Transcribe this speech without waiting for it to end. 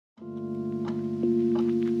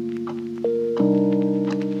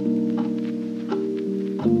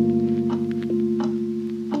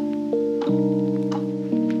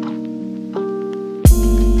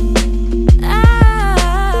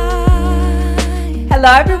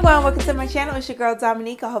Hello everyone, welcome to my channel. It's your girl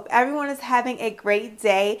Domonique. I hope everyone is having a great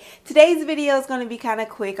day. Today's video is going to be kind of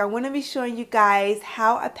quick. I want to be showing you guys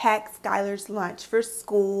how I pack Skylar's lunch for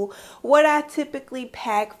school, what I typically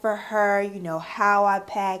pack for her, you know, how I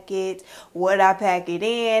pack it, what I pack it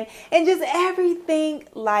in, and just everything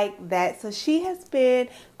like that. So she has been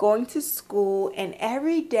going to school, and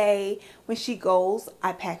every day when she goes,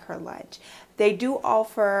 I pack her lunch. They do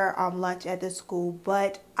offer lunch at the school,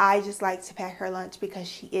 but I just like to pack her lunch because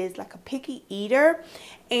she is like a picky eater.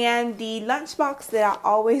 And the lunchbox that I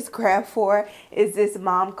always grab for is this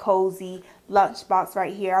Momcozy lunchbox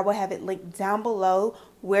right here. I will have it linked down below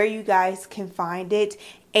where you guys can find it.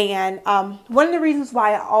 And one of the reasons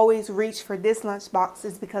why I always reach for this lunchbox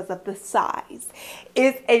is because of the size.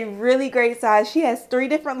 It's a really great size. She has 3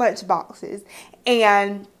 different lunch boxes,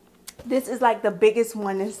 and this is like the biggest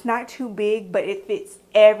one. It's not too big, but it fits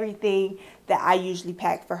everything that I usually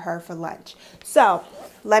pack for her for lunch. So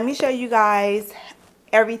let me show you guys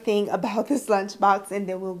everything about this lunchbox, and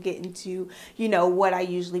then we'll get into, you know, what I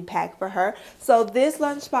usually pack for her. So this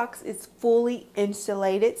lunchbox is fully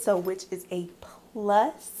insulated, so which is a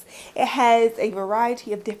plus. It has a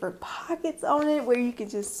variety of different pockets on it where you can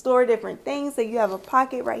just store different things. So you have a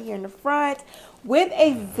pocket right here in the front with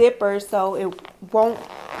a zipper so it won't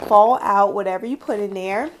fall out, whatever you put in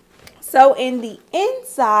there. So in the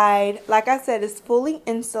inside, like I said, it's fully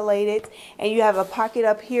insulated, and you have a pocket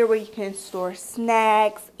up here where you can store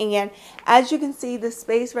snacks. And as you can see, the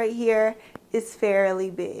space right here is fairly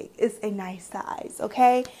big. It's a nice size,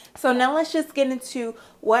 okay? So now let's just get into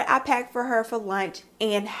what I pack for her for lunch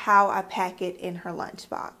and how I pack it in her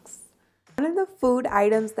lunchbox. One of the food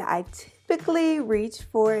items that I typically reach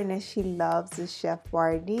for and that she loves is Chef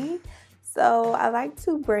Boyardee. So I like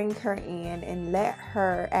to bring her in and let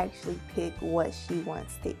her actually pick what she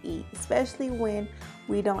wants to eat, especially when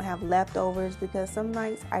we don't have leftovers, because some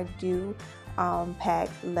nights I do pack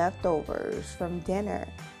leftovers from dinner.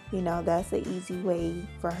 You know, that's an easy way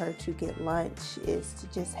for her to get lunch, is to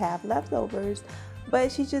just have leftovers.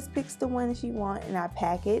 But she just picks the one she wants and I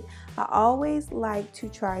pack it. I always like to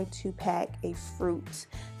try to pack a fruit.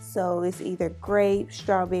 So it's either grapes,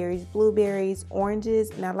 strawberries, blueberries,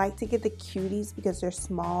 oranges, and I like to get the cuties because they're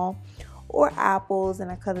small, or apples,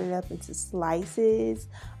 and I cut it up into slices.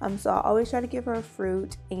 So I always try to give her a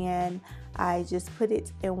fruit, and I just put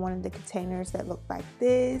it in one of the containers that look like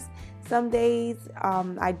this. Some days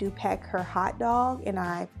I do pack her hot dog, and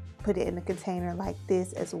I put it in a container like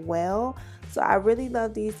this as well. So I really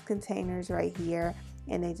love these containers right here,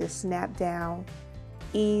 and they just snap down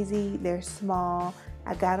easy. They're small.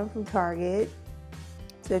 I got them from Target,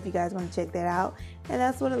 so if you guys want to check that out. And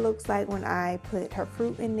that's what it looks like when I put her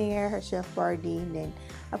fruit in there, her Chef Boyardee, and then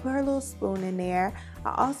I put her little spoon in there.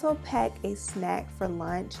 I also pack a snack for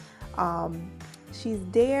lunch. She's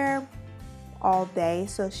there all day,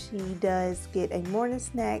 so she does get a morning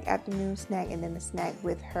snack, afternoon snack, and then a snack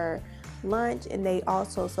with her lunch, and they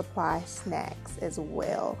also supply snacks as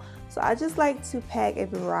well. So I just like to pack a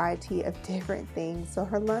variety of different things. So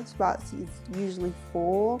her lunchbox is usually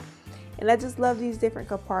full, and I just love these different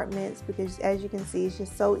compartments because, as you can see, it's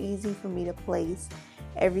just so easy for me to place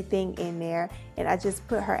everything in there. And I just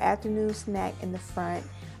put her afternoon snack in the front,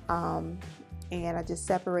 and I just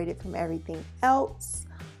separate it from everything else.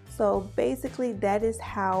 So basically that is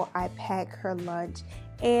how I pack her lunch.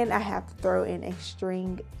 And I have to throw in a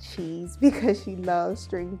string cheese because she loves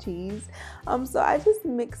string cheese. So I just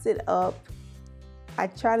mix it up. I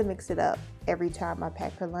try to mix it up every time I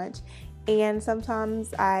pack her lunch. And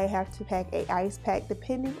sometimes I have to pack a ice pack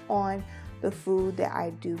depending on the food that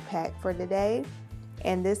I do pack for the day.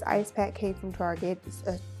 And this ice pack came from Target. It's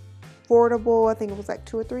affordable. I think it was like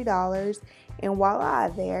 $2 or $3. And voila,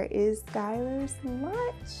 there is Skylar's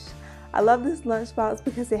lunch. I love this lunchbox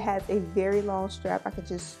because it has a very long strap. I could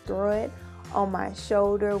just throw it on my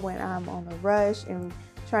shoulder when I'm on a rush and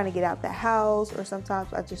trying to get out the house, or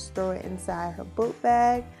sometimes I just throw it inside her book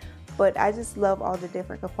bag. But I just love all the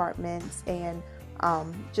different compartments and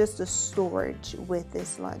just the storage with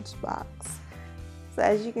this lunchbox. So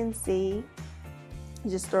as you can see,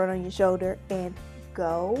 you just throw it on your shoulder and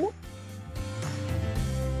go.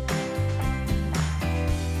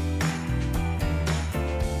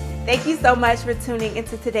 Thank you so much for tuning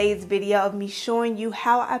into today's video of me showing you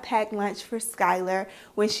how I pack lunch for Skylar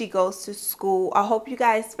when she goes to school. I hope you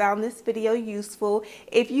guys found this video useful.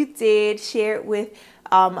 If you did, share it with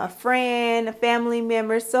a friend, a family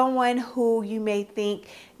member, someone who you may think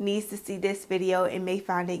needs to see this video and may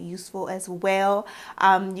find it useful as well.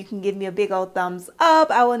 You can give me a big old thumbs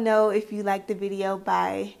up. I will know if you like the video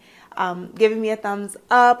by giving me a thumbs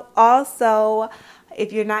up. Also,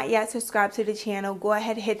 If you're not yet subscribed to the channel, go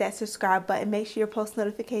ahead and hit that subscribe button. Make sure your post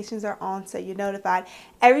notifications are on so you're notified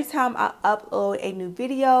every time I upload a new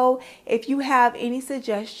video. If you have any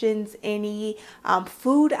suggestions, any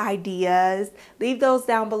food ideas, leave those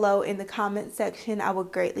down below in the comment section. I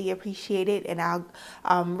would greatly appreciate it, and I'll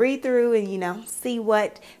read through and, you know, see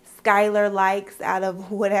what Skylar likes out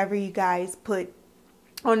of whatever you guys put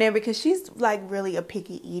on there, because she's like really a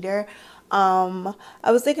picky eater. I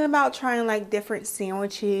was thinking about trying like different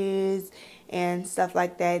sandwiches and stuff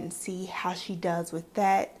like that and see how she does with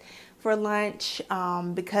that for lunch,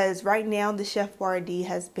 because right now the Chef Boyardee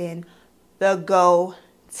has been the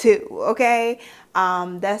go-to. Okay,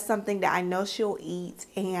 that's something that I know she'll eat,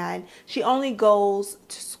 and she only goes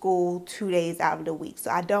to school 2 days out of the week, so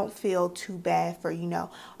I don't feel too bad for, you know,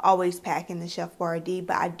 always packing the Chef Boyardee.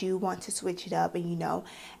 But I do want to switch it up and, you know,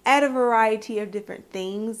 add a variety of different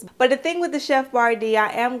things. But the thing with the Chef Boyardee,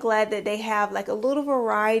 I am glad that they have like a little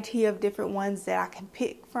variety of different ones that I can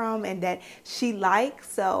pick from and that she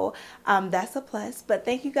likes, so that's a plus. But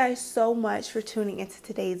thank you guys so much for tuning into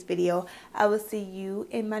today's video. I will see you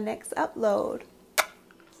in my next upload.